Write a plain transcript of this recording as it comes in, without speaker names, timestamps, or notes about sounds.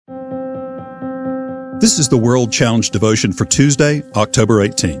This is the World Challenge devotion for Tuesday, October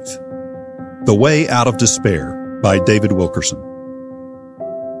 18th. The Way Out of Despair by David Wilkerson.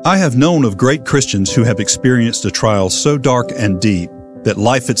 I have known of great Christians who have experienced a trial so dark and deep that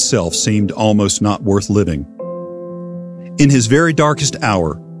life itself seemed almost not worth living. In his very darkest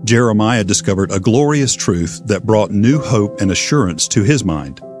hour, Jeremiah discovered a glorious truth that brought new hope and assurance to his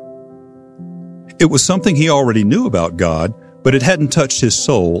mind. It was something he already knew about God, but it hadn't touched his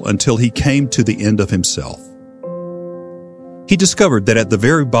soul until he came to the end of himself. He discovered that at the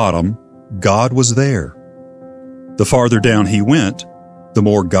very bottom, God was there. The farther down he went, the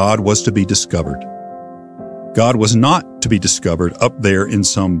more God was to be discovered. God was not to be discovered up there in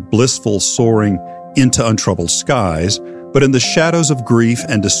some blissful soaring into untroubled skies, but in the shadows of grief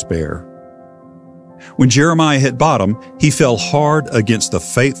and despair. When Jeremiah hit bottom, he fell hard against the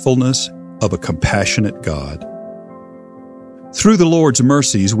faithfulness of a compassionate God. Through the Lord's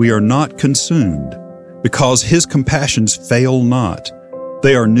mercies we are not consumed, because His compassions fail not.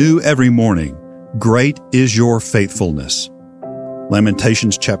 They are new every morning. Great is your faithfulness.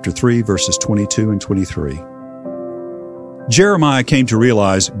 Lamentations chapter 3, verses 22 and 23. Jeremiah came to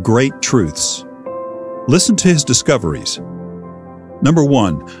realize great truths. Listen to his discoveries. Number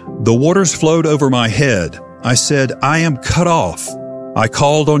 1, the waters flowed over my head. I said, I am cut off. I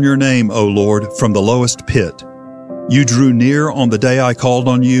called on your name, O Lord, from the lowest pit. You drew near on the day I called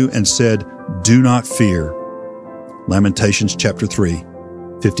on you and said, do not fear. Lamentations chapter 3,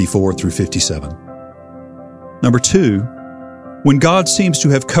 54 through 57. Number 2, when God seems to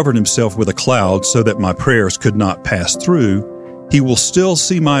have covered himself with a cloud so that my prayers could not pass through, he will still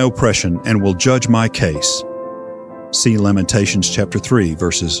see my oppression and will judge my case. See Lamentations chapter 3,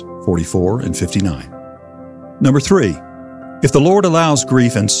 verses 44 and 59. Number 3, if the Lord allows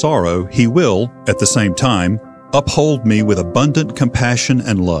grief and sorrow, he will, at the same time, uphold me with abundant compassion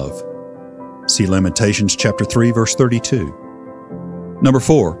and love. See Lamentations chapter 3, verse 32. Number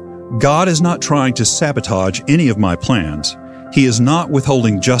 4, God is not trying to sabotage any of my plans. He is not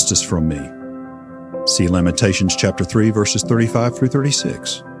withholding justice from me. See Lamentations chapter 3, verses 35 through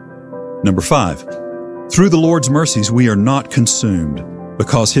 36. Number 5, through the Lord's mercies we are not consumed,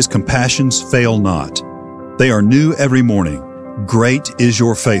 because His compassions fail not. They are new every morning. Great is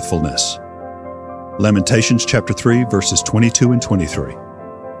your faithfulness. Lamentations chapter 3, verses 22 and 23.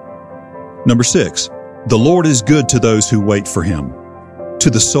 Number 6, the Lord is good to those who wait for Him, to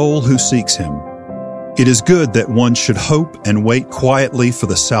the soul who seeks Him. It is good that one should hope and wait quietly for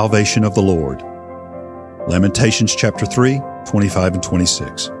the salvation of the Lord. Lamentations chapter 3, 25 and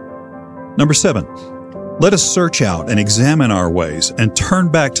 26. Number 7, let us search out and examine our ways and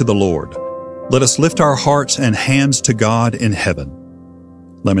turn back to the Lord. Let us lift our hearts and hands to God in heaven.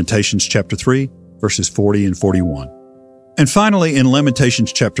 Lamentations chapter 3, verses 40 and 41. And finally, in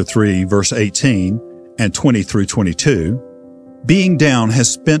Lamentations chapter 3, verse 18 and 20 through 22, being down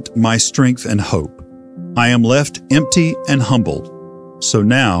has spent my strength and hope. I am left empty and humbled. So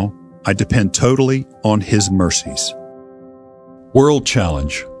now I depend totally on His mercies. World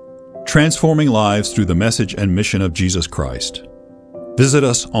Challenge. Transforming lives through the message and mission of Jesus Christ. Visit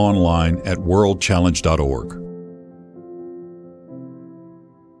us online at worldchallenge.org.